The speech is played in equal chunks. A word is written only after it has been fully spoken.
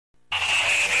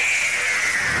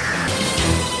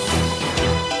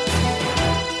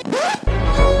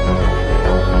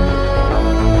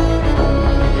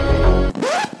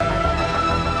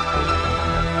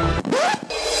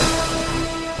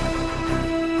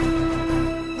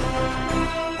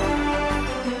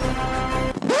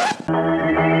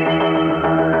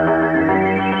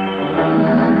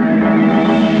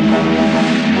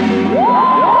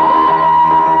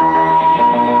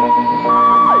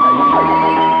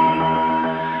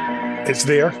It's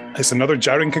there. It's another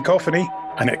jarring cacophony,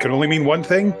 and it can only mean one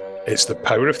thing. It's the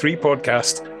Power of Three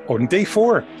podcast on day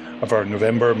 4 of our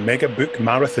November Mega Book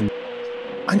Marathon.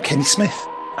 I'm Kenny Smith,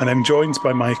 and I'm joined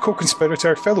by my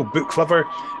co-conspirator, fellow book lover,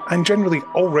 and generally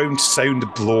all-round sound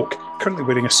bloke, currently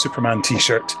wearing a Superman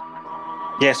t-shirt.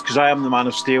 Yes, because I am the Man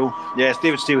of Steel. Yes,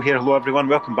 David Steele here. Hello, everyone.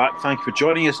 Welcome back. Thank you for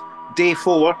joining us. Day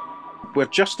 4. We're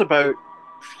just about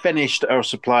finished our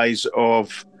supplies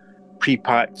of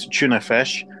pre-packed tuna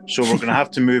fish, so we're going to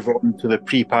have to move on to the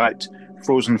pre-packed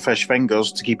frozen fish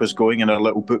fingers to keep us going in our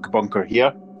little book bunker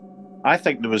here. I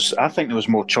think there was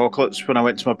more chocolates when I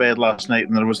went to my bed last night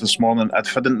than there was this morning.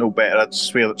 If I didn't know better, I'd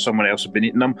swear that someone else had been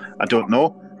eating them. I don't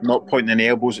know. I'm not pointing any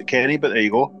elbows at Kenny, but there you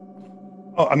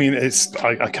go. Oh, I mean,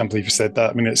 I can't believe you said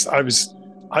that. I mean,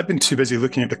 I've been too busy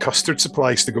looking at the custard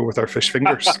supplies to go with our fish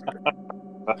fingers.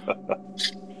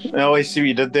 Oh, I see what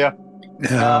you did there.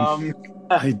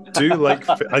 I do like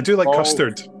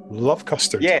custard. Love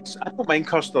custard. Yes, I don't mind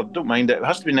custard. Don't mind it. It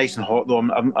has to be nice and hot, though.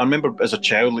 I remember as a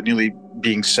child nearly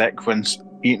being sick when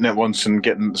eating it once and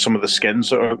getting some of the skin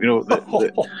sort of,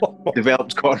 the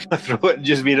developed caught in my throat and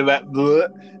just being a bit bleh.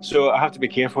 So I have to be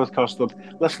careful with custard.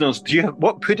 Listeners,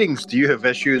 what puddings do you have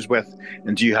issues with,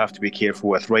 and do you have to be careful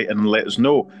with? Write in and let us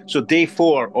know. So day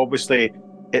 4, obviously,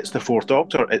 it's the Fourth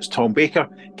Doctor. It's Tom Baker.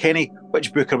 Kenny,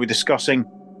 which book are we discussing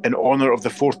in honour of the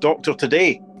Fourth Doctor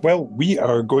today? Well, we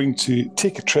are going to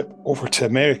take a trip over to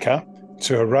America,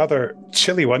 to a rather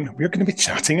chilly one. We're going to be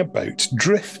chatting about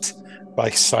Drift by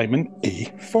Simon A.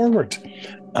 Forward.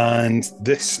 And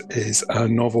this is a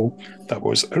novel that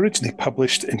was originally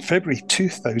published in February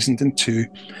 2002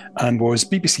 and was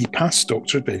BBC Past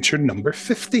Doctor Adventure number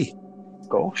 50.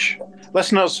 Gosh.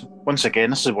 Listeners, once again,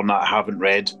 this is one that I haven't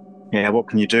read. Yeah, what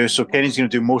can you do? So Kenny's going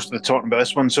to do most of the talking about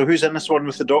this one. So who's in this one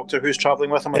with the Doctor? Who's travelling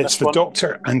with him on this one? It's the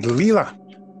Doctor and Leela.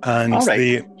 And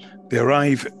right. They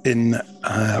arrive in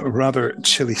a rather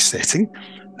chilly setting.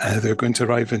 They're going to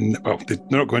arrive in, well, they're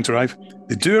not going to arrive.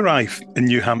 They do arrive in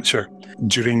New Hampshire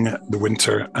during the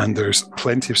winter, and there's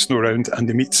plenty of snow around, and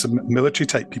they meet some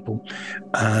military-type people.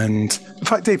 And in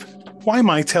fact, Dave, why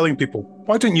am I telling people?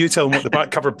 Why don't you tell them what the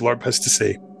back cover blurb has to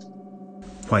say?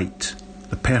 White,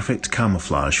 the perfect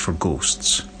camouflage for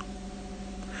ghosts.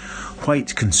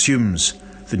 White consumes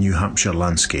the New Hampshire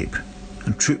landscape,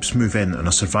 and troops move in on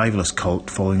a survivalist cult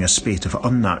following a spate of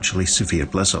unnaturally severe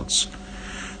blizzards.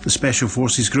 The Special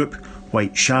Forces group,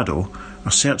 White Shadow,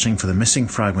 are searching for the missing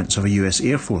fragments of a US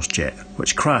Air Force jet,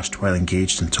 which crashed while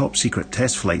engaged in top-secret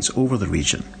test flights over the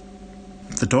region.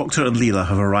 The Doctor and Leela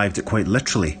have arrived at quite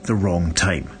literally the wrong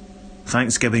time.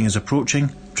 Thanksgiving is approaching,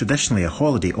 traditionally a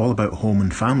holiday all about home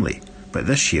and family, but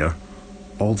this year,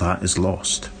 all that is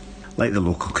lost. Like the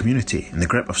local community, in the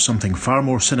grip of something far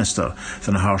more sinister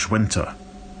than a harsh winter.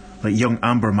 Like young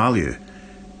Amber Mallew,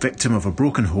 victim of a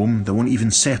broken home that won't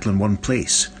even settle in one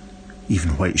place.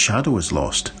 Even White Shadow is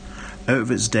lost, out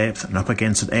of its depth and up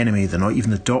against an enemy that not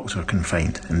even the Doctor can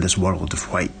find in this world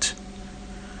of white.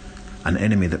 An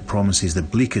enemy that promises the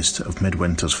bleakest of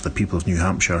midwinters for the people of New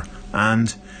Hampshire,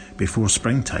 and, before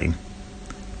springtime,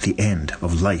 the end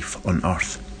of life on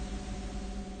Earth.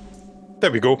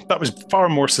 There we go. That was far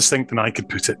more succinct than I could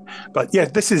put it. But yeah,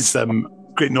 this is a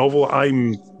great novel.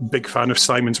 I'm a big fan of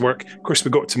Simon's work. Of course,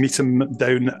 we got to meet him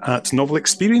down at Novel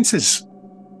Experiences.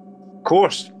 Of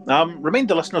course. Remind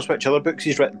the listeners which other books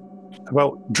he's written.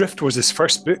 Well, Drift was his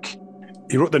first book.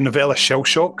 He wrote the novella Shell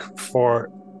Shock for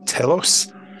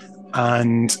Telos.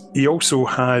 And he also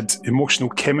had Emotional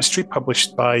Chemistry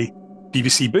published by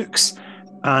BBC Books.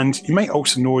 And you might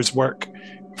also know his work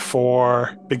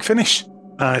for Big Finish,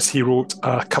 as he wrote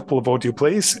a couple of audio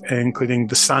plays, including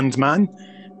The Sandman,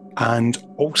 and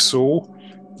also,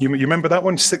 you remember that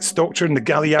one, Sixth Doctor and the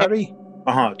Galliari?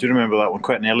 I do remember that one,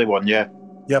 quite an early one, yeah.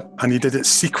 Yep, and he did its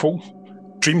sequel,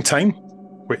 Dreamtime,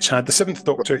 which had the Seventh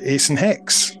Doctor, Ace and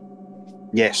Hex.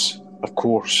 Yes, of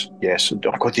course, yes. Oh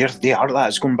God, they are that.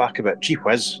 It's going back a bit. Gee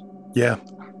whiz. Yeah.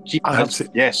 Gee whiz,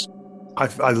 yes.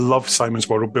 I love Simon's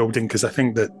world building, because I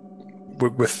think that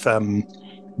with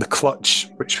the Clutch,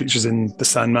 which features in The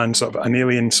Sandman, sort of an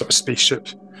alien sort of spaceship,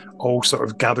 all sort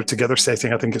of gathered together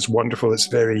setting. I think it's wonderful. It's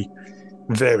very,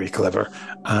 very clever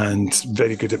and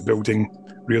very good at building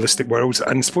realistic worlds.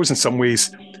 And I suppose in some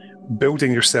ways,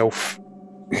 building yourself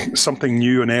something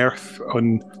new on Earth,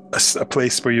 on a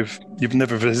place where you've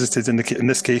never visited. In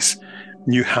this case,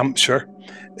 New Hampshire.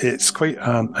 It's quite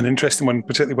an interesting one,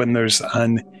 particularly when there's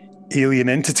an alien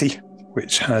entity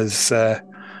which has.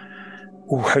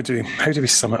 How do we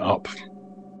sum it up?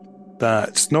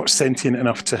 That's not sentient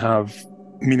enough to have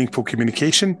meaningful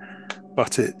communication,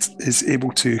 but it is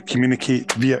able to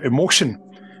communicate via emotion.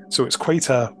 So it's quite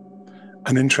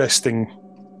an interesting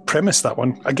premise, that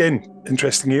one. Again,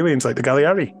 interesting aliens like the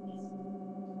Galliari.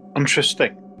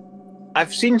 Interesting.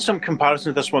 I've seen some comparison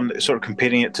of this one, sort of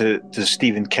comparing it to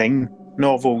Stephen King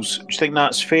novels. Do you think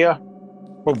that's fair?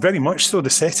 Well, very much so. The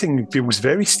setting feels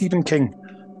very Stephen King.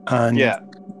 And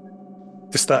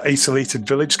just that isolated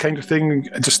village kind of thing,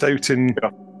 just out in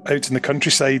the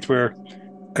countryside where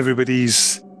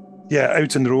everybody's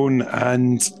out on their own,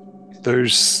 and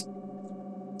there's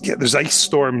ice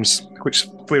storms which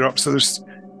flare up. So there's,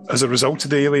 as a result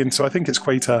of the alien. So I think it's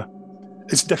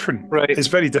it's different. Right. It's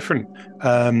very different.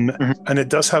 And it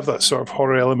does have that sort of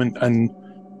horror element. And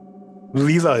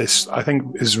Leela I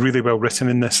think is really well written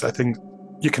in this. I think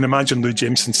you can imagine Lou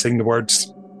Jameson saying the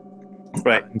words.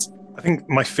 Right. And I think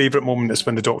my favourite moment is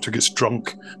when the Doctor gets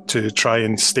drunk to try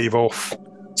and stave off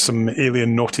some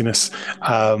alien naughtiness.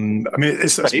 I mean, I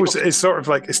suppose it's sort of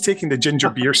like it's taking the ginger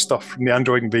beer stuff from the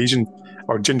Android Invasion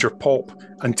or ginger pop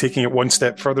and taking it one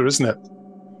step further, isn't it?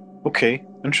 Okay,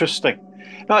 interesting.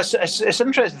 No, it's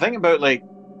interesting to think about like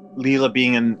Leela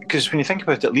being in, because when you think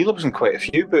about it, Leela was in quite a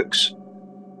few books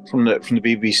from the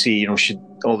BBC. You know, she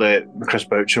all the Chris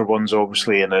Boucher ones,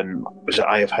 obviously, and then was it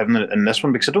Eye of Heaven in this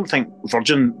one? Because I don't think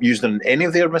Virgin used her in any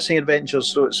of their missing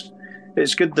adventures. So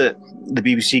it's good that the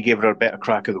BBC gave her a better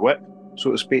crack of the whip,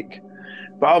 so to speak.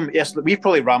 But yes, we've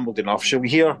probably rambled enough. Shall we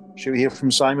hear from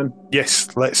Simon?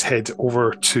 Yes, let's head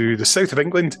over to the south of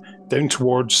England, down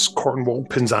towards Cornwall,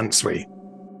 Penzance way.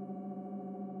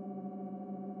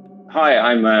 Hi,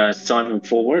 I'm Simon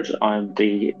Forward. I'm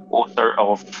the author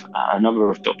of a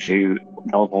number of Doctor Who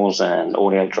novels and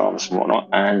audio dramas and whatnot.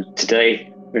 And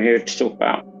today we're here to talk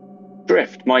about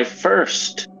Drift, my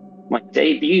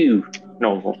debut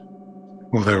novel.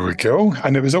 Well, there we go.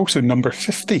 And it was also number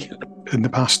 50 in the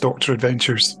past Doctor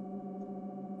Adventures.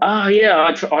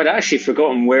 Yeah, I'd actually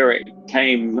forgotten where it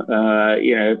came,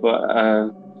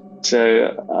 but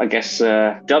so I guess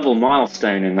double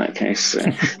milestone in that case.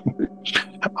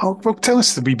 Well, tell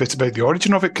us a wee bit about the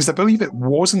origin of it, because I believe it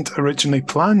wasn't originally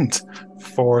planned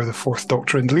for the Fourth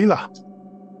Doctor and Leela.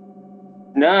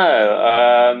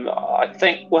 No, I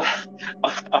think,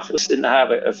 I was in the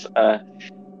habit of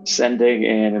sending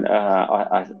in,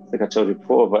 I think I told you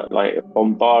before, but like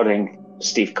bombarding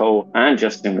Steve Cole and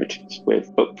Justin Richards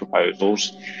with book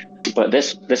proposals. But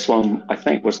this one, I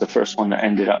think, was the first one that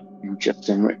ended up in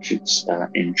Justin Richards'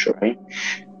 intro.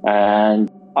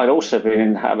 And I'd also been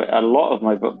in the habit, a lot of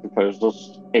my book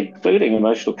proposals, including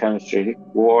Emotional Chemistry,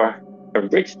 were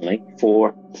originally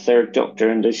for the Third Doctor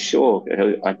and Liz Shaw.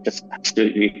 I just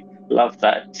absolutely love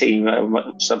that team.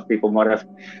 Some people might have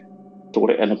thought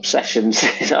it an obsession.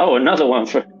 Oh, another one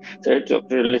for Third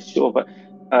Doctor and Liz Shaw. But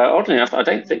oddly enough, I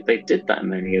don't think they did that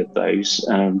many of those.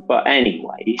 But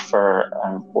anyway, for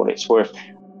what it's worth,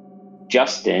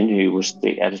 Justin, who was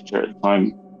the editor at the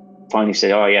time, finally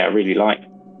said, "Oh yeah, I really like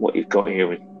what you've got here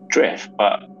with Drift,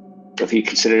 but have you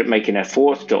considered making a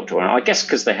Fourth Doctor one?" I guess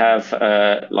because they have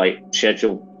like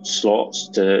scheduled slots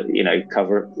to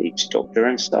cover each Doctor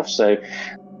and stuff. So,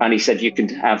 and he said you can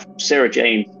have Sarah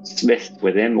Jane Smith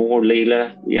with him or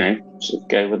Leela, sort of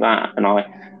go with that. And I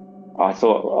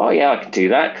thought, oh yeah, I could do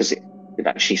that because it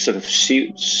actually sort of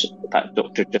suits that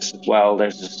Doctor just as well.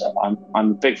 I'm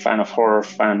a big fan of horror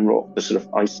fan rock, the sort of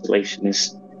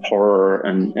isolationist horror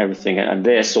and everything, and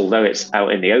this, although it's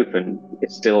out in the open,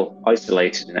 it's still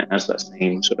isolated and it has that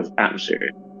same sort of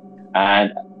atmosphere.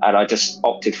 And I just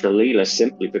opted for Leela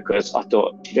simply because I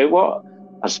thought, you know what,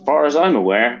 as far as I'm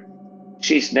aware,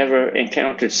 she's never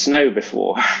encountered snow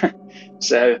before.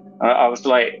 So I was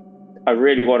like, I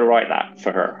really want to write that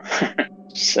for her.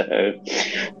 So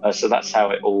that's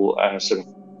how it all sort of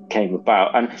came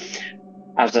about. And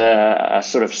as a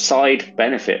sort of side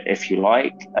benefit, if you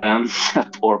like,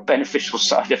 or beneficial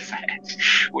side effect,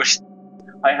 was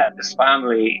I had this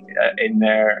family in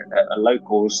their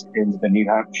locals in the New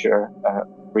Hampshire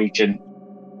region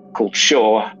called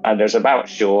Shaw, and there's about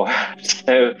Shaw.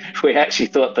 So we actually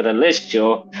thought that a Liz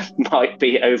Shaw might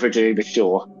be overdoing the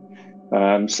Shaw.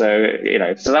 So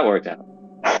that worked out.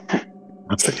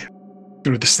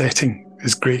 The setting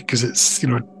is great because it's,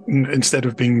 instead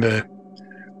of being the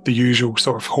usual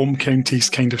sort of home counties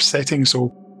kind of setting.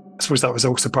 So I suppose that was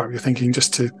also part of your thinking,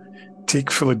 just to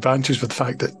take full advantage of the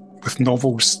fact that with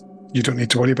novels, you don't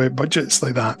need to worry about budgets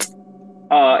like that.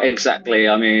 Exactly.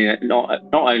 I mean, not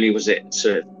only was it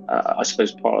sort of, I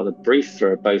suppose, part of the brief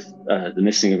for both the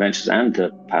Missing Adventures and the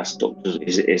Past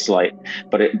Doctors is like,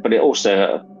 but it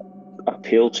also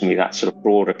appealed to me, that sort of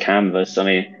broader canvas. I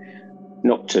mean,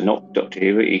 not to knock Doctor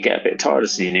Who, but you get a bit tired of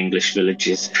seeing English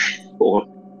villages or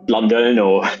London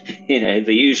or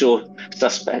the usual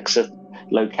suspects of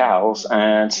locales,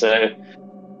 and so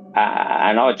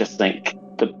and I just think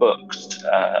the books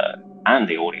and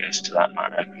the audios, to that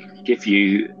matter, give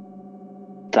you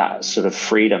that sort of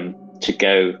freedom to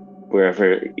go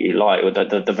wherever you like, or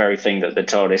the very thing that the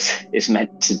TARDIS is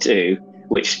meant to do,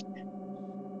 which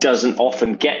doesn't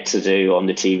often get to do on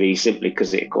the TV simply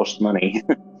because it costs money.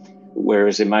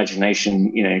 Whereas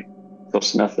imagination,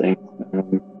 costs nothing,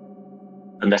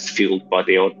 unless fueled by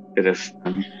the odd bit of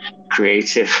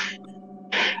creative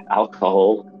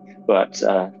alcohol. But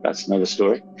that's another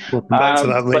story. We'll come back to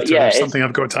that later. Yeah, There's something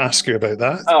I've got to ask you about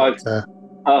that.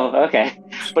 Okay.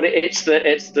 But it's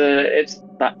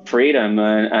that freedom,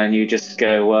 and you just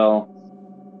go, well.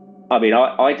 I mean,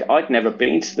 I'd never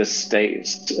been to the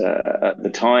States at the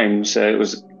time, so it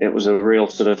was a real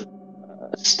sort of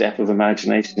step of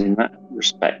imagination in that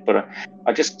respect. But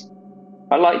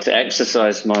I like to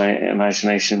exercise my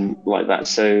imagination like that.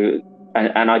 So,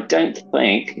 and I don't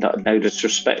think, no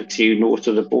disrespect to you north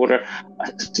of the border,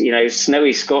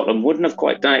 snowy Scotland wouldn't have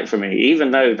quite done it for me,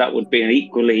 even though that would be an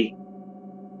equally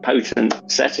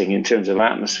potent setting in terms of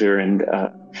atmosphere and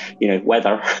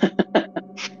weather.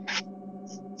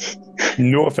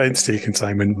 No offence taken,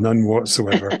 Simon, none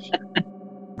whatsoever.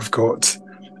 We've got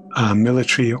a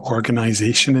military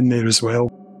organisation in there as well.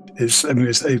 It's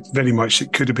very much,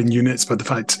 it could have been units, but the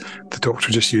fact the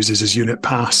Doctor just uses his unit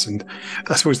pass, and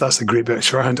I suppose that's a great bit of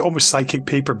shorthand, almost psychic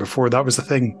paper before that was the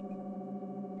thing.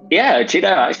 Yeah, actually,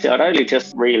 I'd only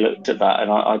just re-looked at that, and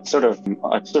I'd sort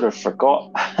of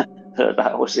forgot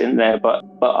that was in there. But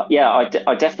yeah,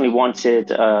 I definitely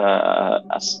wanted a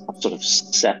sort of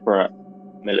separate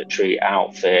military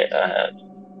outfit.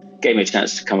 Gave me a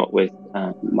chance to come up with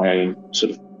my own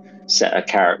sort of set of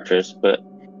characters, but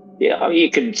yeah, you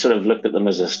could sort of look at them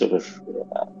as a sort of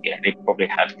they probably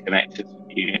had connections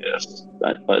with units,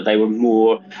 but they were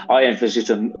more. I envisaged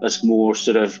them as more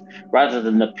sort of, rather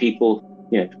than the people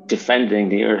defending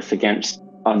the Earth against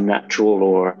unnatural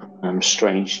or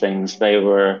strange things, they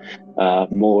were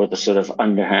more the sort of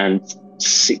underhand,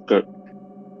 secret,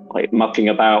 like mucking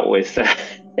about with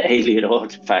alien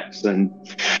artifacts and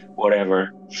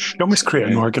whatever. You almost create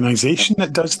an organisation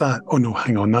that does that. Oh no,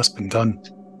 hang on, that's been done.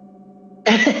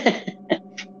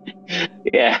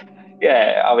 Yeah.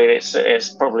 I mean,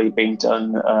 it's probably been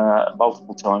done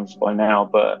multiple times by now,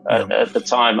 but at the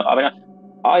time, I mean,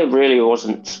 I really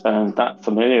wasn't that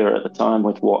familiar at the time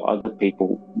with what other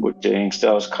people were doing. So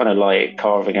I was kind of like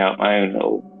carving out my own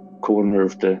little corner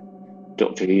of the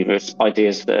Doctor Universe,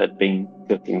 ideas that had been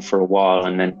cooking for a while,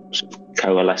 and then sort of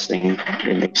coalescing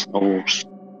in these novels.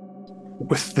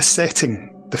 With the setting,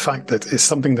 the fact that it's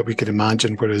something that we could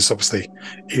imagine, whereas obviously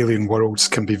alien worlds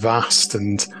can be vast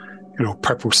and,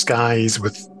 purple skies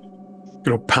with,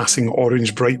 passing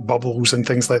orange bright bubbles and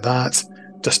things like that,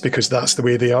 just because that's the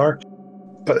way they are.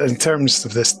 But in terms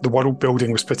of this, the world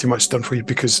building was pretty much done for you,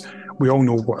 because we all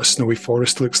know what a snowy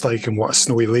forest looks like and what a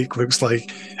snowy lake looks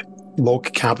like,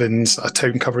 log cabins, a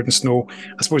town covered in snow.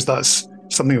 I suppose that's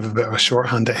something of a bit of a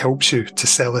shorthand that helps you to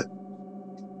sell it.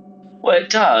 Well,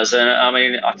 it does. And I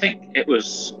mean, I think it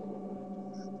was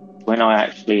when I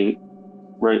actually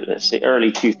wrote this, the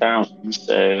early 2000s.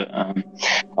 So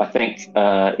I think,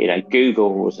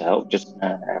 Google was a help, just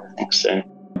everything. So,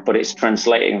 but it's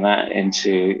translating that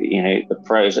into, the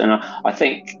prose. And I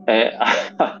think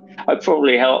I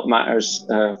probably helped matters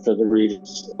for the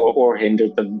readers or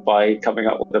hindered them by coming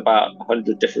up with about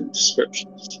 100 different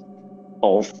descriptions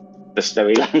of the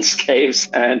snowy landscapes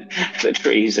and the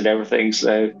trees and everything.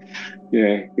 So,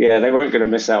 they weren't going to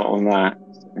miss out on that.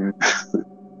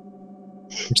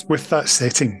 With that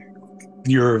setting,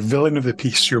 your villain of the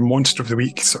piece, your monster of the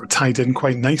week, sort of tied in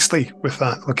quite nicely with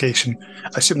that location.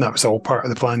 I assume that was all part of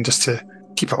the plan, just to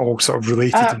keep it all sort of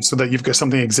related, and so that you've got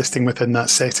something existing within that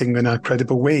setting in a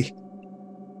credible way.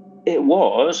 It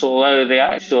was, although the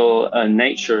actual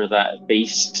nature of that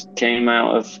beast came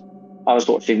out of, I was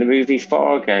watching the movie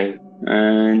Fargo,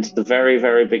 and the very,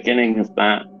 very beginning of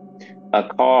that, a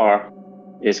car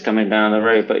is coming down the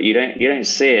road, but you don't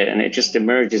see it, and it just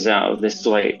emerges out of this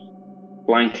like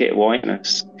blanket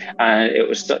whiteness, and it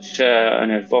was such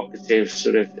an evocative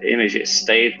sort of image. It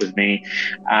stayed with me,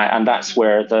 and that's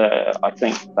where I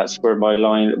think that's where my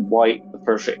line "white, the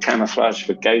perfect camouflage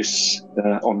for ghosts"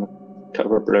 on the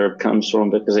cover blurb comes from,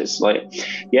 because it's like,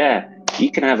 you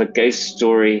can have a ghost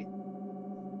story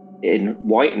in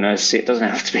whiteness. It doesn't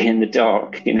have to be in the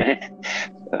dark,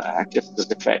 just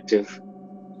as effective.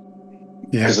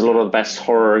 Because a lot of the best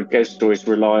horror ghost stories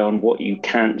rely on what you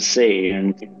can't see.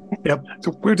 And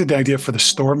So where did the idea for the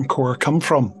Storm Core come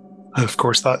from? And of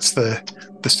course, that's the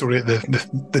story,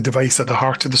 the device at the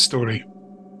heart of the story.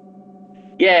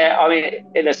 Yeah, I mean,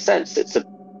 in a sense, it's a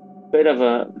bit of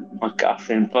a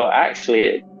MacGuffin, but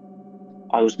actually,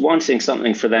 I was wanting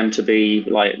something for them to be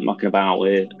like mucking about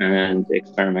with and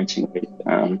experimenting with.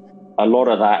 A lot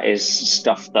of that is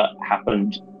stuff that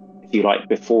happened, if you like,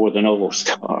 before the novel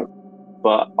started.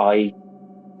 But I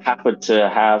happened to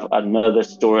have another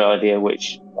story idea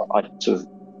which I sort of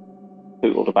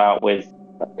poodled about with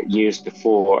years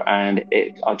before, and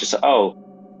I just said, oh,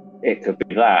 it could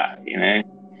be that,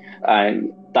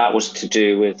 and that was to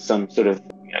do with some sort of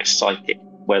psychic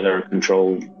weather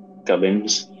control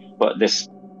gubbins, but this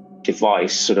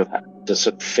device sort of had to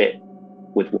sort of fit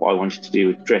with what I wanted to do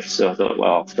with drift. So I thought,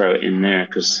 well, I'll throw it in there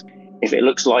because if it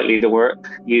looks likely to work,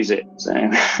 use it. So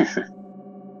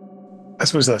I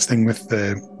suppose that's the thing with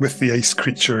the ice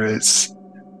creature. It's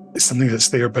something that's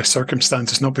there by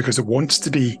circumstance. It's not because it wants to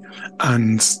be,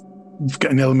 and you've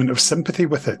got an element of sympathy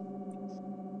with it.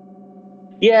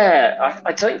 Yeah,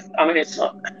 I don't. I mean, it's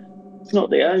not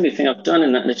the only thing I've done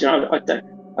in that.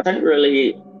 I don't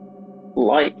really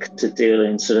like to deal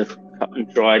in sort of cut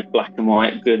and dried, black and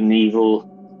white, good and evil,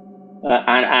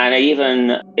 and even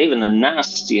the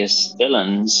nastiest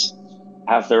villains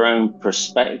have their own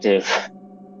perspective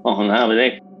on that. But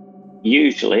they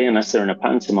usually, unless they're in a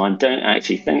pantomime, don't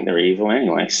actually think they're evil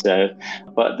anyway. So,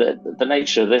 but the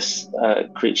nature of this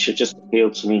creature just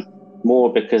appealed to me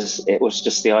more because it was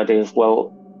just the idea of,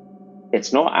 well,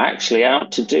 it's not actually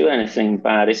out to do anything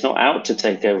bad. It's not out to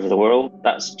take over the world.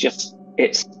 That's just,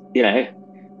 it's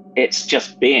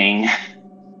just being.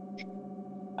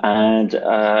 And,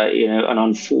 an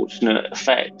unfortunate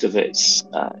effect of its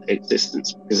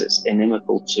existence, because it's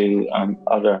inimical to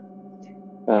other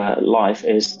life,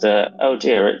 is that, oh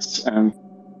dear, it's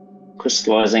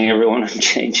crystallizing everyone and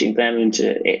changing them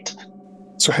into it.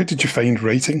 So how did you find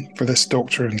writing for this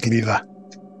Doctor and Glida?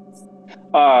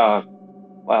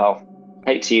 Well,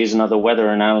 I hate to use another weather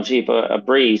analogy, but a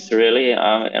breeze, really.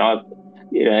 I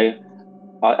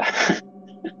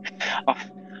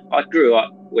grew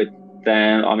up with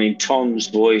them. I mean, Tom's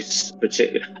voice,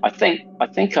 particularly. I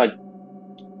think I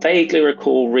vaguely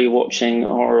recall rewatching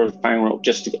Horror of Fang Rock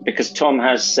because Tom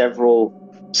has several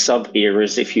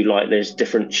sub-eras, if you like. There's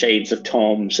different shades of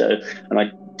Tom, and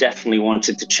I definitely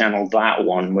wanted to channel that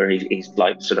one where he's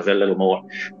like sort of a little more,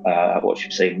 what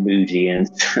should you say, moody and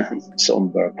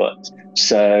somber.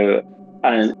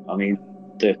 And I mean,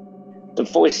 the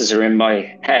voices are in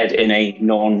my head in a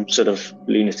non sort of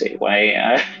lunatic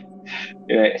way.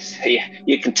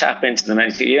 You can tap into them,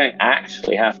 and you don't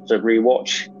actually have to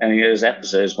rewatch any of those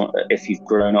episodes if you've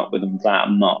grown up with them that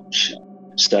much.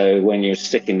 So when you're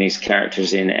sticking these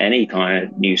characters in any kind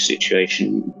of new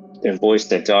situation, their voice,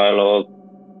 their dialogue,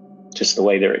 just the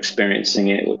way they're experiencing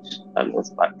it, which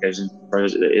that goes into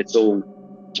prose, it's all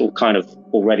kind of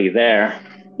already there,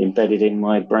 embedded in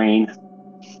my brain.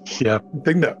 Yeah, the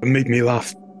thing that made me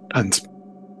laugh, and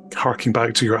harking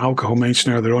back to your alcohol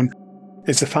mention earlier on,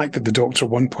 is the fact that the Doctor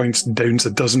at one point downs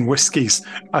a dozen whiskies,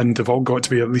 and they've all got to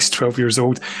be at least 12 years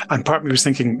old. And part of me was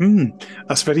thinking,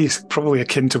 that's very probably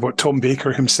akin to what Tom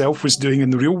Baker himself was doing in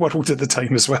the real world at the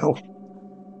time as well.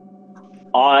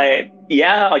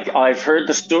 I've heard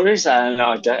the stories, and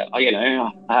I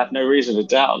have no reason to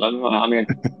doubt them. I mean,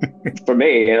 for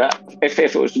me, if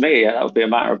it was me, that would be a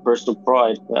matter of personal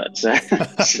pride. But so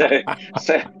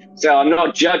I'm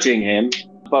not judging him,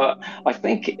 but I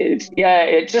think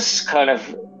it just kind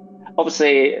of,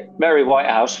 obviously Mary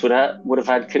Whitehouse would have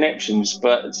had connections,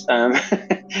 but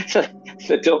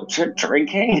the Doctor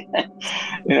drinking,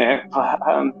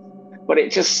 but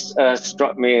it just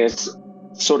struck me as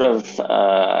sort of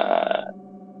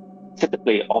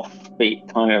typically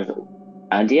offbeat kind of,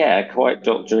 and quite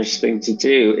Doctorish thing to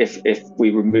do if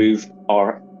we remove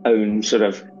our own sort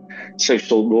of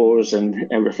social laws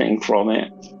and everything from it.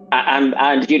 And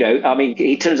I mean,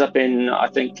 he turns up in, I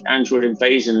think, Android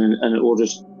Invasion and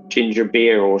orders ginger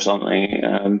beer or something,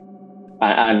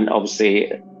 and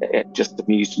obviously it just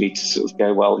amused me to sort of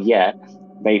go, well, yeah,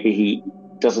 maybe he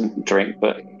doesn't drink,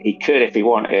 but he could if he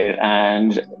wanted,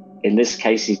 and in this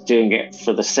case, he's doing it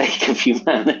for the sake of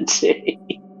humanity.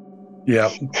 Yeah,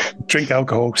 drink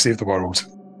alcohol, save the world.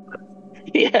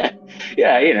 Yeah,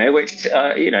 which,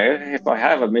 if I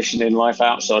have a mission in life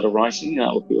outside of writing,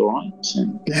 that would be all right. So.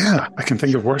 Yeah, I can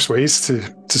think of worse ways to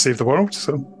save the world.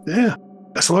 So, yeah,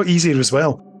 it's a lot easier as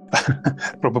well,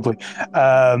 probably.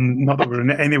 Not that we're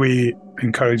in any way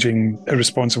encouraging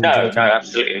irresponsible drinking. No,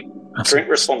 absolutely. Drink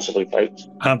responsibly, folks.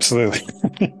 Absolutely.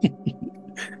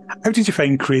 How did you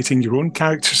find creating your own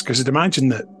characters? Because I'd imagine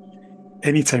that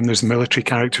anytime there's military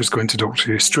characters going to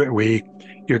Doctor Who, straight away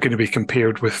you're going to be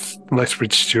compared with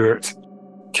Lethbridge Stewart,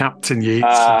 Captain Yates,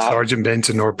 Sergeant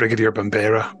Benton, or Brigadier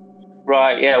Bambera.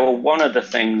 Right, yeah. Well, one of the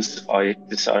things I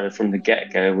decided from the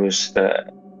get-go was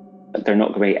that they're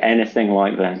not going to be anything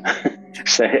like them.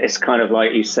 So it's kind of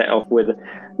like you set off with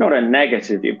not a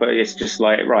negative view, but it's just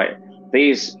like, right,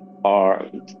 these are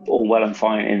all well and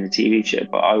fine in the TV show,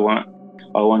 but I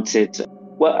wanted,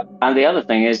 well, and the other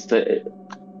thing is that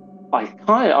I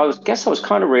guess I was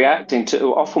kind of reacting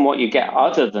to often what you get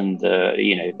other than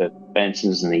the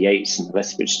Bensons and the Yates and the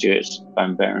Lethbridge Stewarts,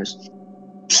 Van Berens,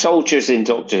 soldiers in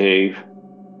Doctor Who,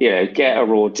 get a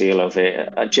raw deal of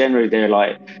it. Generally, they're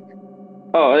like,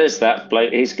 oh, there's that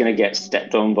bloke. He's going to get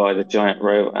stepped on by the giant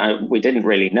robot. We didn't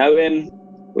really know him.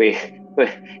 We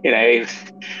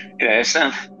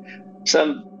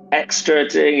some extra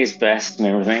doing his best and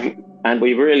everything, and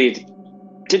we really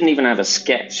didn't even have a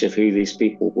sketch of who these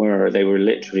people were. They were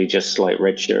literally just like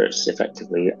red shirts,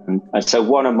 effectively. And so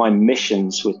one of my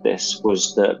missions with this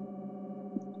was that,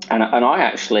 and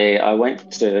I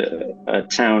went to a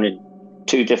town in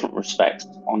two different respects.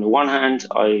 On the one hand,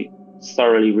 I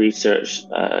thoroughly researched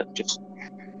just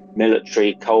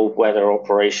military cold weather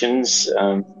operations.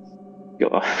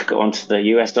 Go onto the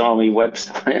US Army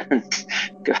website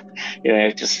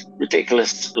and just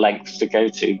ridiculous lengths to go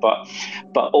to,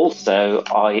 but also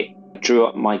I drew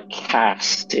up my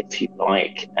cast, if you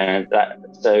like, and that,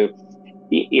 so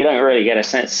you don't really get a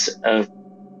sense of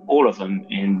all of them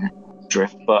in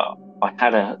Drift, but I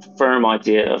had a firm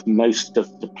idea of most of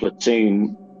the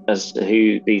platoon as to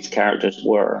who these characters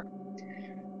were.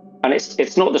 And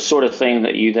it's not the sort of thing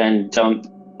that you then dump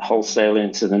wholesale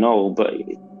into the novel, but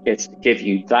it's to give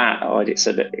you that idea,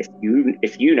 so that if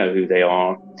you know who they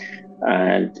are,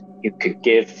 and you could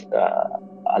give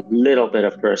a little bit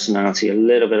of personality, a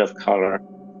little bit of color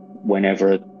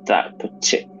whenever that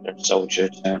particular soldier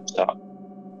turns up.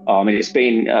 I mean, it's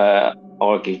been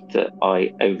argued that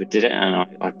I overdid it,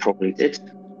 and I probably did,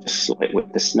 just like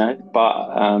with the snow.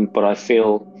 But I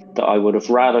feel that I would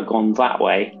have rather gone that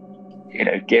way.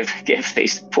 Give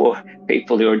these poor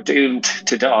people who are doomed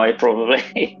to die,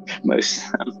 probably most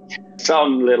of them,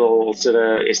 some little sort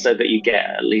of, so that you get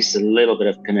at least a little bit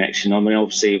of connection. I mean,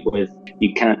 obviously,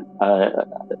 you can't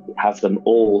have them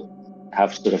all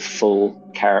have sort of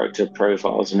full character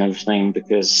profiles and everything,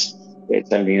 because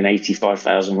it's only an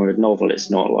 85,000 word novel. It's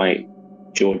not like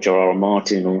George R.R.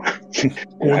 Martin or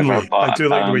only. But, I do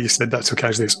like the way you said that so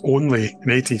casually. It's only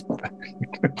an 80.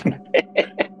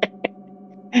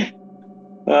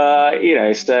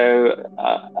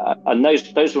 And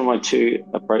those were my two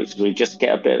approaches. We just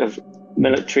get a bit of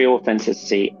military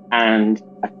authenticity and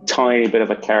a tiny bit of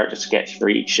a character sketch for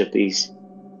each of these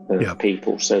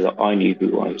people, so that I knew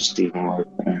who I was Stephen was.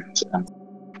 And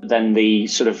then the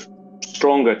sort of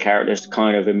stronger characters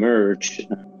kind of emerge.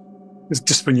 It's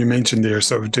just when you mentioned there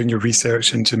sort of doing your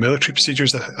research into military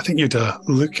procedures, I think you had a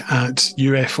look at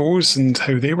UFOs and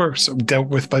how they were sort of dealt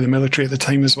with by the military at the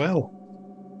time as well.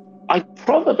 I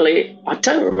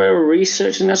don't remember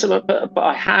researching this a lot, but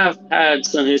I have had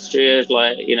some history of,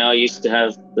 like, I used to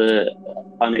have the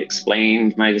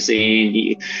Unexplained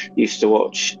magazine, used to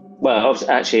watch, well,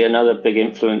 actually another big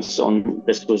influence on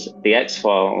this was the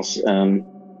X-Files,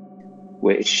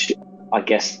 which I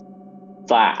guess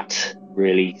that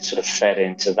really sort of fed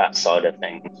into that side of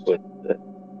things with the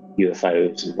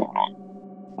UFOs and whatnot.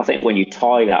 I think when you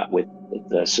tie that with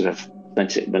the sort of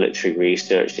authentic military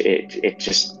research, it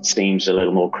just seems a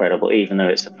little more credible, even though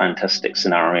it's a fantastic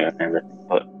scenario and everything,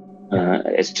 but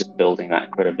it's just building that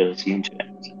credibility into it.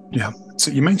 Yeah.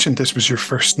 So you mentioned this was your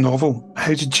first novel.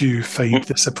 How did you find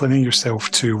disciplining yourself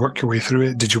to work your way through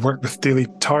it? Did you work with daily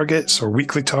targets or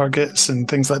weekly targets and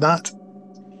things like that?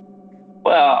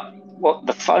 Well,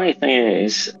 the funny thing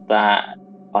is that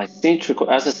I seem to,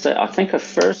 as I said, I think I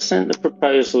first sent the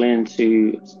proposal in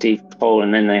to Steve Cole,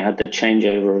 and then they had the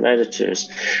changeover of editors.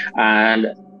 And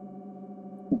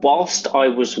whilst I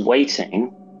was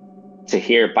waiting to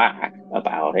hear back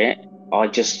about it, I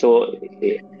just thought,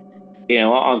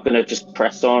 I'm going to just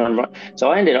press on and write.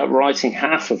 So I ended up writing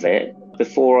half of it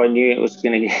before I knew it was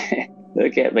going to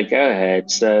get the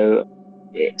go-ahead. So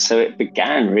it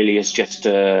began really as just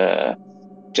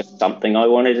something I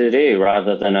wanted to do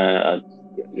rather than a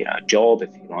job, if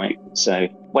you like. So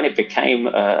when it became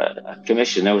a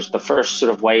commission, there was the first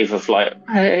sort of wave of like,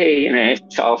 hey,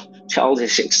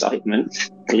 childish excitement,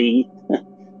 glee.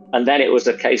 And then it was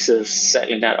a case of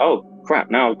settling down, oh crap,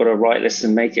 now I've got to write this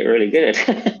and make it really good.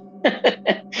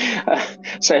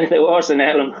 So there was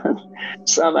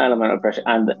some element of pressure,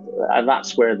 and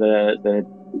that's where the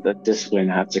discipline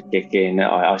had to kick in.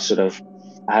 I sort of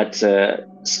had to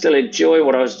still enjoy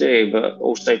what I was doing, but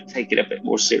also take it a bit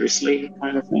more seriously,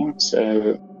 kind of thing.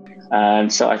 So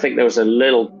I think there was a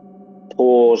little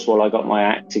pause while I got my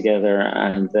act together,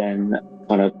 and then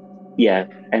kind of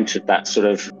entered that sort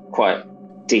of quite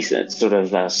decent sort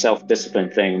of self-discipline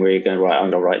thing where you're going, right,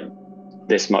 I'm going to write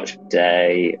this much a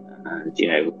day, and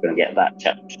we're going to get that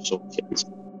chapter sorted.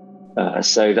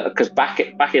 So because back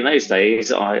in those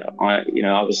days, I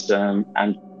was,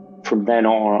 and from then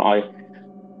on, I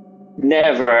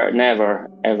never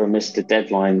ever missed a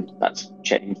deadline. That's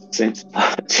changed since,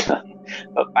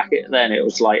 but back then it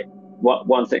was like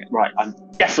one thing, right? I'm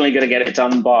definitely going to get it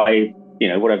done by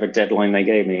whatever deadline they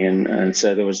gave me, and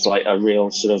so there was like a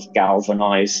real sort of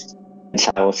galvanized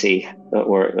mentality at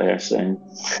work there. So,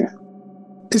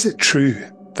 is it true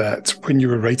that when you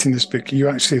were writing this book, you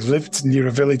actually lived near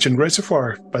a village and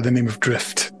reservoir by the name of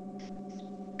Drift?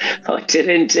 I did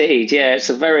indeed. Yeah,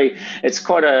 it's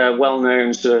quite a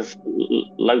well-known sort of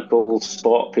local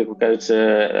spot. People go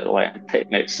to like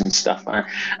picnics and stuff.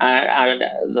 And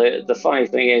the funny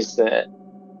thing is that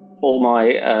all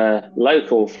my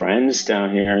local friends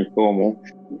down here in Cornwall,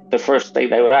 the first thing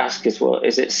they would ask is, well,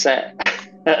 is it set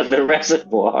at the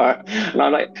reservoir? And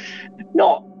I'm like,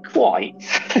 not quite.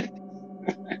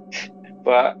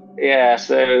 But yeah,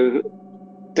 so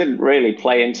didn't really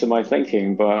play into my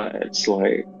thinking, but it's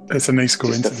like, it's a nice just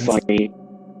coincidence. a funny,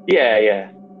 yeah.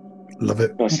 Love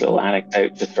it. Nice little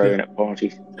anecdote to throw in at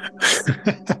parties.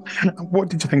 What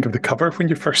did you think of the cover when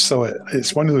you first saw it?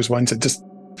 It's one of those ones that just,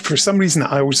 for some reason,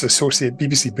 I always associate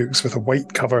BBC books with a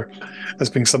white cover as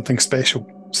being something special.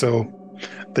 So,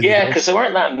 yeah, because there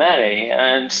weren't that many,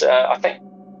 and I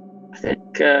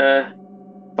think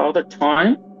Father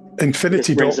Time,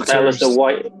 Infinity Doctors, as the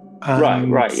white,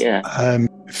 right, yeah.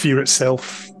 Fear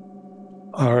Itself.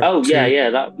 That's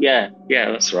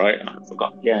right. I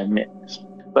forgot. Yeah,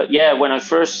 but yeah, when I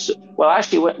first saw it, I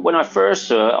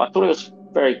thought it was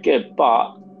very good,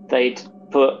 but they'd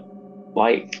put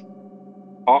like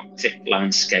Arctic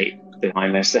landscape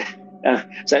behind this.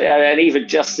 And even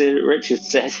Justin Richards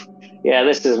said, "Yeah,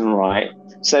 this isn't right."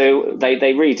 So they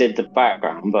redid the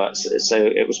background, but so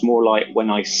it was more like when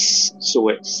I saw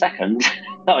it second,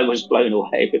 I was blown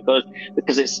away because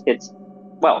it's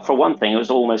well, for one thing, it was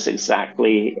almost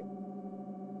exactly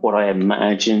what I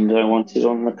imagined I wanted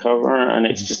on the cover, and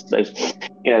it's just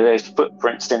those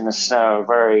footprints in the snow are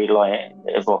very like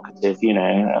evocative,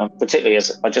 particularly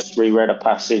as I just reread a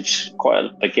passage quite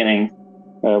at the beginning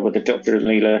where the Doctor and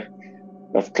Leela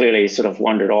have clearly sort of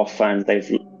wandered off and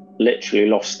they've literally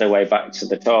lost their way back to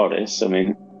the TARDIS. I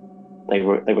mean, they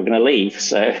were going to leave,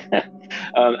 so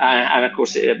and of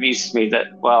course it amuses me that,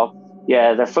 well,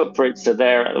 yeah, their footprints are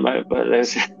there at the moment, but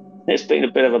there's been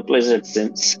a bit of a blizzard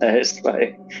since. It's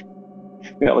like,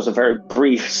 it was a very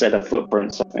brief set of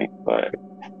footprints, I think, but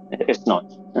it's nice.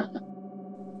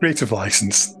 Creative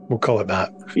license, we'll call it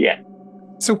that. Yeah.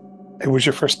 So it was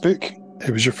your first book.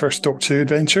 It was your first Doctor Who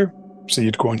adventure. So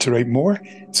you'd go on to write more.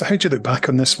 So how do you look back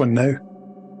on this one now?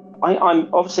 I'm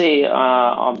obviously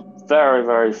I'm very,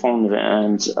 very fond of it,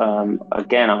 and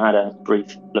again, I had a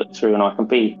brief look through, and I can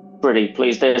be pretty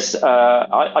pleased.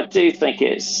 I do think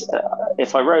it's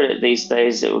if I wrote it these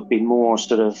days, it would be more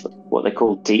sort of what they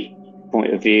call deep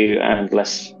point of view and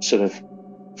less sort of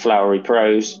flowery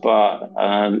prose. But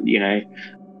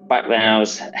back then I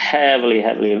was heavily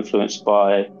influenced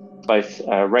by both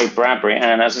Ray Bradbury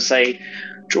and, as I say,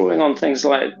 drawing on things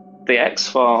like the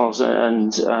X-Files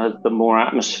and the more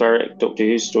atmospheric Doctor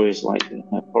Who stories like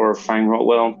Horror of Fang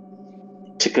Rotwell.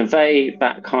 To convey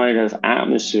that kind of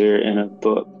atmosphere in a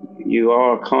book, you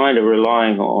are kind of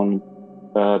relying on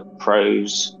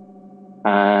prose,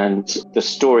 and the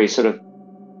story sort of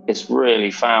is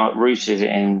really rooted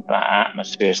in that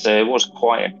atmosphere. So it was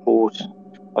quite important.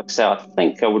 Like I say, I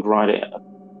think I would write it a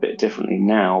bit differently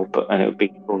now, and it would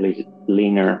be probably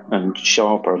leaner and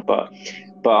sharper. But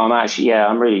I'm actually,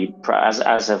 I'm really proud.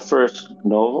 As a first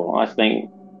novel, I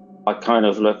think I kind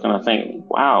of look and I think,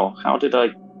 wow, how did I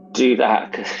do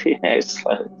that? Because it's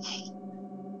like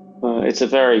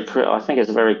I think it's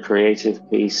a very creative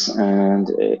piece, and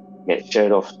it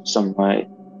showed off some of my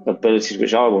abilities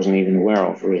which I wasn't even aware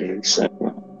of, really. So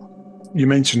you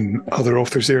mentioned other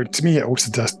authors there. To me, it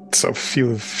also does sort of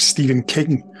feel of Stephen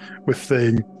King with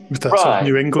that sort of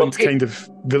New England kind of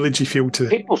villagey feel to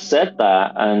it. People said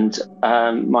that, and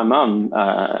my mum,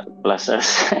 bless her,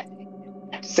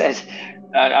 said.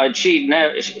 She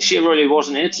really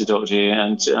wasn't into Doctor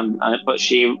Who, but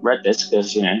she read this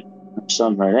because her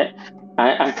son read it.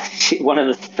 And one of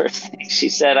the first things she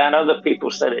said, and other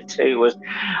people said it too, was,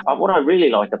 "What I really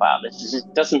like about this is it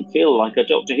doesn't feel like a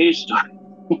Doctor Who story."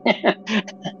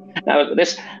 Now,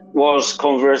 this was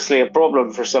conversely a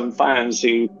problem for some fans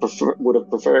who would have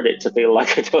preferred it to feel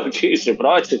like a Doctor Who story, but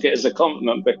I took it as a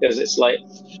compliment because it's like,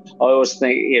 I always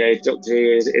think, Doctor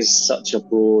Who is such a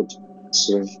broad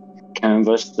sort of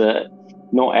canvas that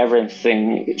not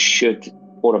everything should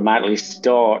automatically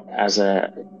start as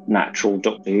a natural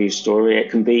Doctor Who story. It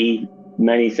can be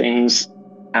many things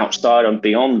outside and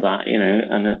beyond that,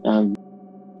 and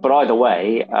but either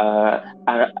way,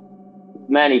 and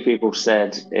many people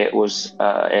said it was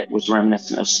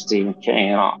reminiscent of Stephen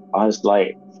King. And I was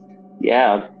like,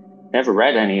 yeah, I've never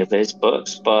read any of his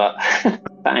books, but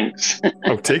thanks.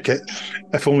 I'll take it.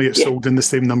 If only it sold in the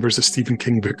same numbers as Stephen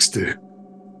King books do.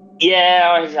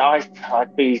 Yeah,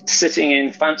 I'd be sitting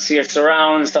in fancier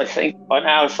surrounds, I think, by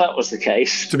now, if that was the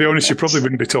case. To be honest, you probably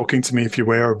wouldn't be talking to me if you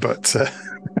were, but...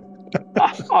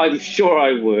 I'm sure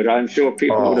I would. I'm sure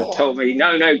people would have told me,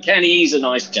 no, Kenny, he's a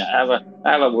nice chap.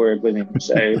 Have a word with him.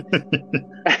 So,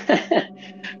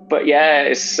 but yeah,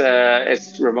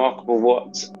 it's remarkable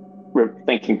what we're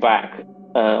thinking back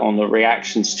on the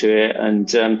reactions to it. And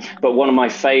but one of my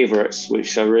favourites,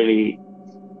 which I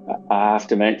have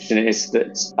to mention, is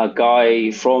that a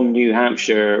guy from New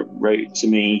Hampshire wrote to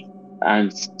me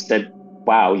and said,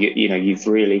 "Wow, you've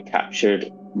really captured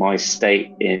my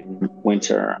state in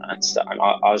winter and stuff." And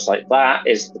I was like, that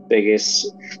is the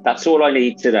biggest, that's all I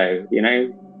need to know,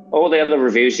 all the other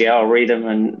reviews, I'll read them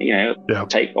and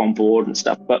take on board and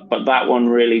stuff, but that one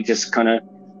really just kind of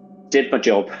did my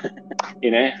job.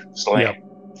 It's like,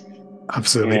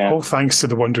 absolutely. All thanks to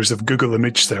the wonders of Google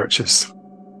image searches.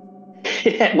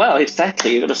 Yeah, well,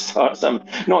 exactly. You've got to start some,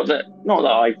 not that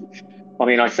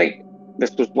I think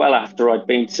this was well after I'd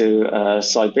been to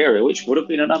Siberia, which would have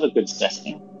been another good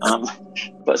setting.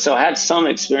 But so I had some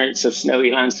experience of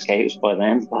snowy landscapes by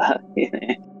then.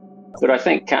 But I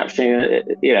think capturing,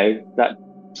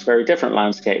 that's a very different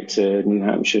landscape to New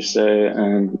Hampshire. So,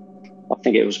 and I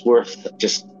think it was worth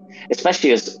just,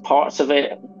 especially as parts of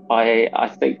it, I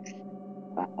think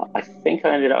I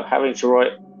ended up having to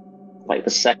write like the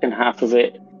second half of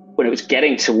it when it was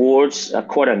getting towards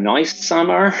quite a nice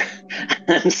summer.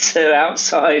 And so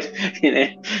outside,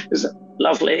 there's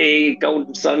lovely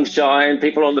golden sunshine,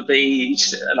 people on the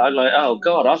beach. And I'm like, oh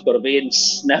God, I've got to be in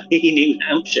snowy New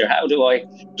Hampshire. How do I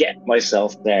get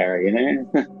myself there,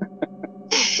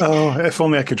 Oh, if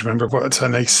only I could remember what a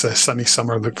nice sunny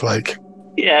summer looked like.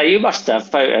 Yeah, you must have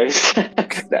photos.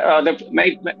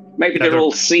 Maybe they're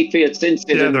all sepia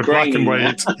tinted and they're grainy. black and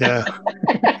white. Yeah.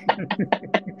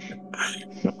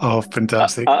 Oh,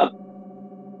 fantastic.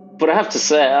 But I have to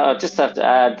say, I just have to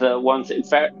add one thing. In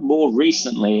fact, more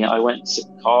recently, I went to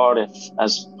Cardiff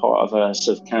as part of a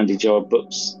sort of Candy Jar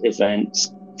Books event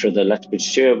for the Lethbridge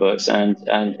Stewart books, and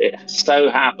it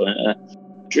so happened,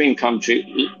 dream come true,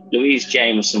 Louise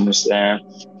Jameson was there,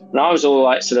 and I was all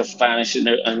like sort of Spanish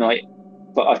and like,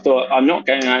 but I thought, I'm not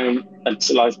going home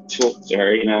until I've talked to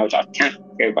her, I can't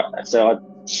go back. So I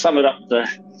summoned up the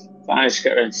Spanish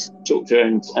and talked to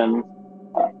her,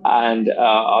 and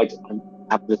I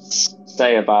have to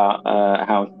say about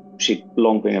how she'd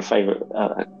long been a favourite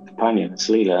companion, as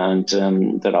Leela,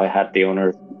 and that I had the honour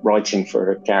of writing for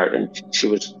her character.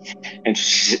 And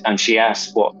she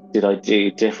asked, what did I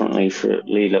do differently for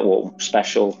Leela, what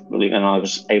special? And I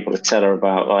was able to tell her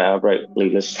about, I wrote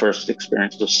Leela's first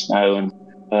experience with snow,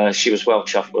 and she was well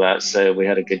chuffed with that. So we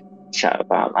had a good chat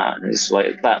about that. And it's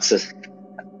like, that's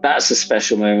a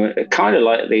special moment. Kind of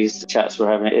like these chats we're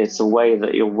having. It's a way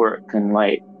that your work can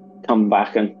like come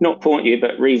back and not point you,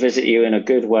 but revisit you in a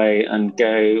good way and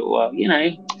go, well,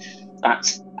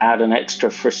 that's add an extra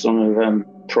frisson of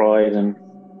pride and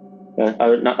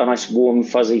a nice warm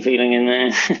fuzzy feeling in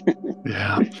there.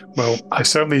 Yeah, well, I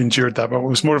certainly endured that, but it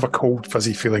was more of a cold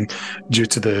fuzzy feeling due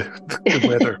to the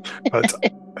weather, but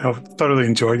I've thoroughly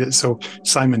enjoyed it. So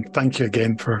Simon, thank you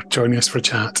again for joining us for a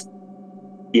chat.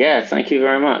 Yeah, thank you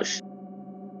very much.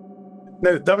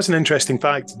 Now, that was an interesting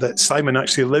fact that Simon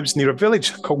actually lives near a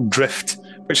village called Drift,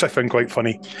 which I found quite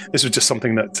funny. This was just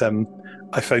something that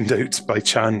I found out by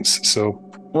chance. So,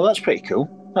 well, that's pretty cool.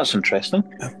 That's interesting.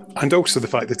 And also the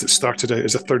fact that it started out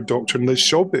as a Third Doctor and Liz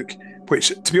Shaw book, which,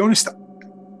 to be honest,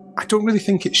 I don't really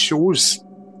think it shows.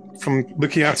 From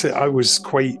looking at it, I was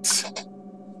quite...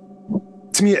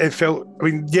 To me, it felt... I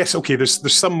mean, yes, okay, there's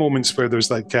some moments where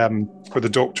there's like... where the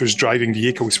Doctor's driving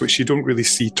vehicles, which you don't really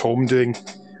see Tom doing,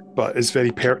 but is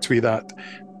very pertwee that.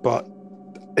 But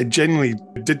it genuinely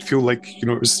did feel like, it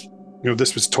was...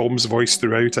 this was Tom's voice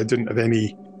throughout. I didn't have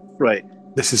any... Right.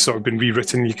 This has sort of been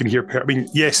rewritten. You can hear... I mean,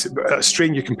 yes, at a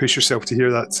strain you can push yourself to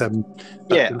hear that...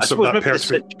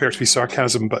 that pertwee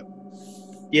sarcasm, but...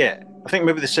 Yeah, I think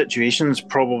maybe the situation's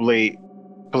probably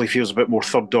feels a bit more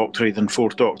Third Doctor-y than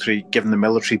Fourth Doctor-y, given the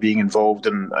military being involved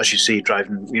and, as you say,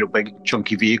 driving big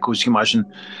chunky vehicles. You can imagine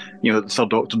the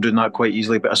Third Doctor doing that quite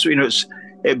easily. But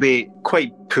it'd be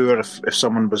quite poor if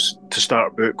someone was to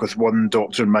start a book with one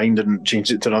Doctor in mind and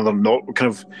change it to another, not kind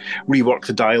of rework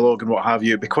the dialogue and what have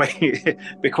you. It'd be quite,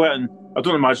 I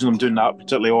don't imagine them doing that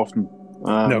particularly often.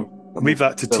 No, leave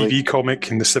that to TV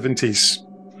comic in the 70s.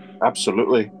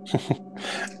 Absolutely.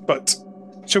 But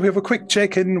shall we have a quick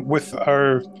check-in with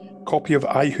our copy of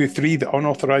I Who 3, the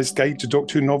unauthorised guide to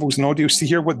Doctor Who novels and audios, to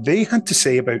hear what they had to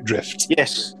say about Drift?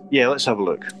 Yes. Yeah, let's have a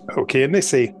look. Okay, and they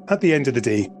say, at the end of the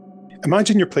day,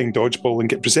 imagine you're playing dodgeball and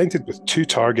get presented with two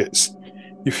targets.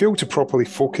 You fail to properly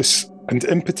focus and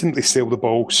impotently sail the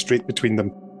ball straight between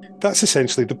them. That's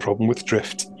essentially the problem with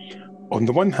Drift. On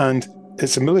the one hand,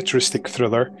 it's a militaristic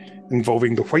thriller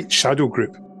involving the White Shadow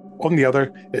Group. On the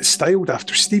other, it's styled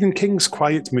after Stephen King's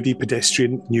quiet, moody,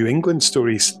 pedestrian New England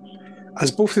stories.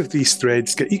 As both of these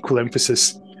threads get equal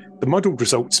emphasis, the muddled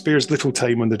result spares little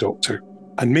time on the Doctor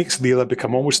and makes Leela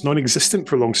become almost non-existent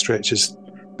for long stretches.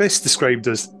 Best described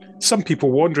as, some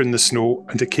people wander in the snow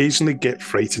and occasionally get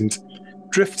frightened.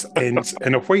 Drift ends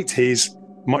in a white haze,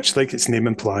 much like its name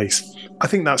implies. I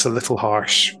think that's a little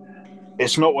harsh.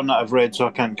 It's not one that I've read, so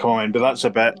I can't comment, but that's a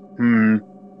bit,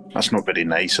 that's not very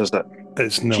nice, is it?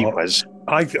 It's not.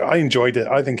 I enjoyed it.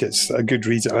 I think it's a good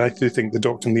read. I do think the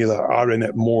Doctor and Leela are in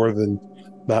it more than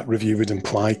that review would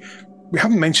imply. We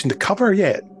haven't mentioned the cover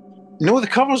yet. No, the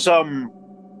cover's,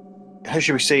 how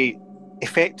should we say,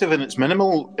 effective in its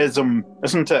minimalism,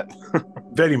 isn't it?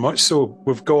 Very much so.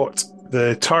 We've got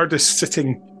the TARDIS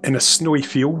sitting in a snowy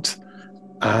field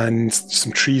and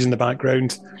some trees in the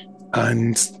background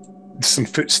and some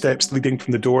footsteps leading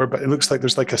from the door, but it looks like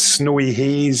there's like a snowy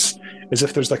haze, as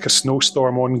if there's like a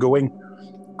snowstorm ongoing.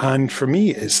 And for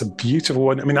me, it's a beautiful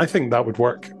one. I mean, I think that would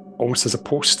work almost as a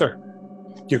poster.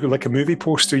 You could, like a movie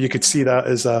poster, you could see that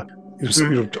as a,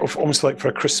 almost like for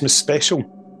a Christmas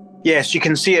special. Yes, you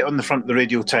can see it on the front of the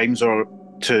Radio Times, or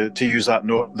to use that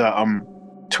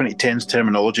 2010s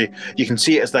terminology, you can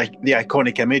see it as the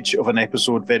iconic image of an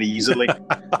episode very easily.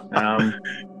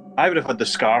 I would have had the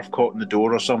scarf caught in the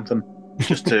door or something,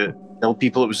 just to tell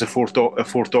people it was a fourth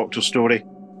Doctor story.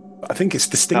 I think it's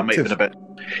distinctive. That might have been a bit.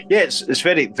 Yeah, it's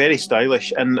very, very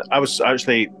stylish. And I was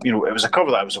actually, it was a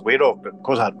cover that I was aware of, but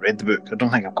because I hadn't read the book, I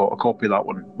don't think I've got a copy of that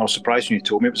one. I was surprised when you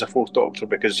told me it was a fourth Doctor,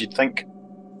 because you'd think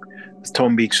with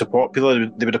Tom being so popular,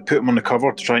 they would have put him on the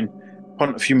cover to try and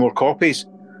hunt a few more copies.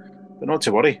 But not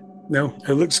to worry. No,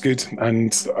 it looks good,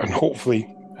 and hopefully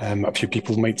a few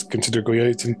people might consider going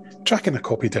out and tracking a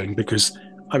copy down, because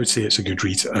I would say it's a good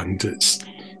read, and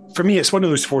for me, it's one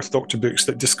of those fourth Doctor books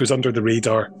that just goes under the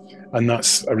radar, and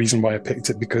that's a reason why I picked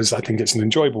it, because I think it's an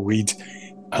enjoyable read,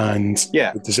 and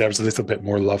it deserves a little bit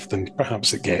more love than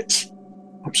perhaps it gets.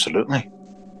 Absolutely.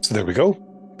 So there we go.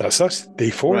 That's us, day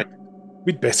 4. Right.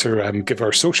 We'd better give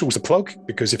our socials a plug,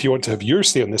 because if you want to have your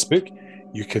say on this book,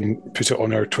 you can put it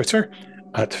on our Twitter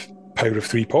at Power of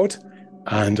 3 Pod,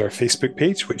 and our Facebook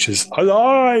page, which is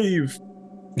alive.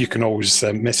 You can always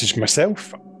message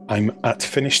myself. I'm at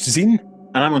Finished Zine.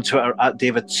 And I'm on Twitter at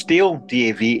David Steele,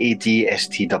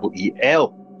 DAVADSTEEL.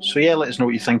 So yeah, let us know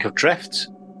what you think of Drift.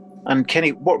 And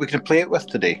Kenny, what are we going to play it with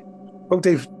today? Well,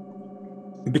 Dave,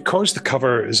 because the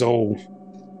cover is all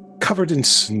covered in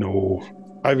snow,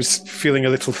 I was feeling a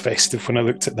little festive when I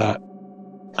looked at that.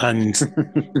 And,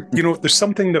 there's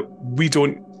something that we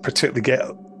don't particularly get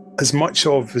as much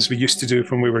of as we used to do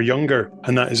when we were younger,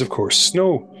 and that is, of course,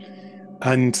 snow.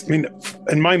 And, I mean,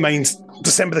 in my mind,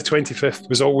 December the 25th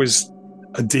was always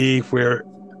a day where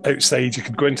outside you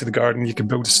could go into the garden, you could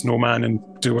build a snowman and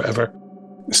do whatever.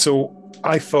 So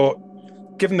I thought,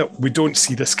 given that we don't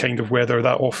see this kind of weather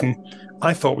that often,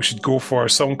 I thought we should go for a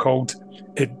song called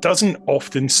It Doesn't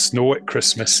Often Snow at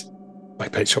Christmas by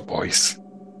Pet Shop Boys.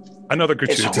 Another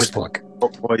gratuitous plug.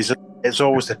 Boys. It's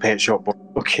always the Pet Shop Boys.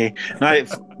 Okay. Now,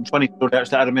 funny story,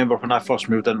 actually, I remember when I first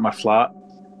moved into my flat,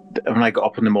 when I got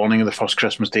up in the morning of the first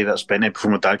Christmas day that I spent it,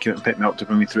 before my dad came out and picked me up to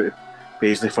bring me through to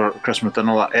Paisley for Christmas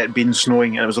dinner, it had been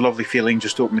snowing, and it was a lovely feeling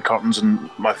just to open the curtains and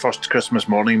my first Christmas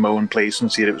morning, my own place,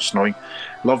 and see it was snowing.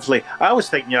 Lovely. I was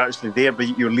thinking you're actually there,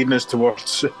 but you're leading us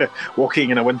towards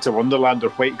walking in a winter wonderland or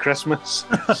White Christmas.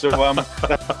 So that'd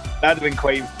have been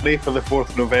quite funny for the 4th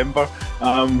of November,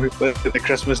 with the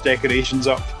Christmas decorations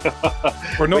up.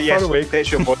 We're not far away. Pet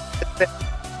Shop Boys.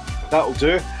 That'll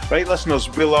do. Right, listeners,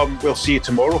 we'll see you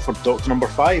tomorrow for Doctor number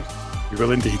 5. You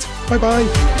will indeed. Bye-bye.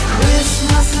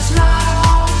 Christmas is now.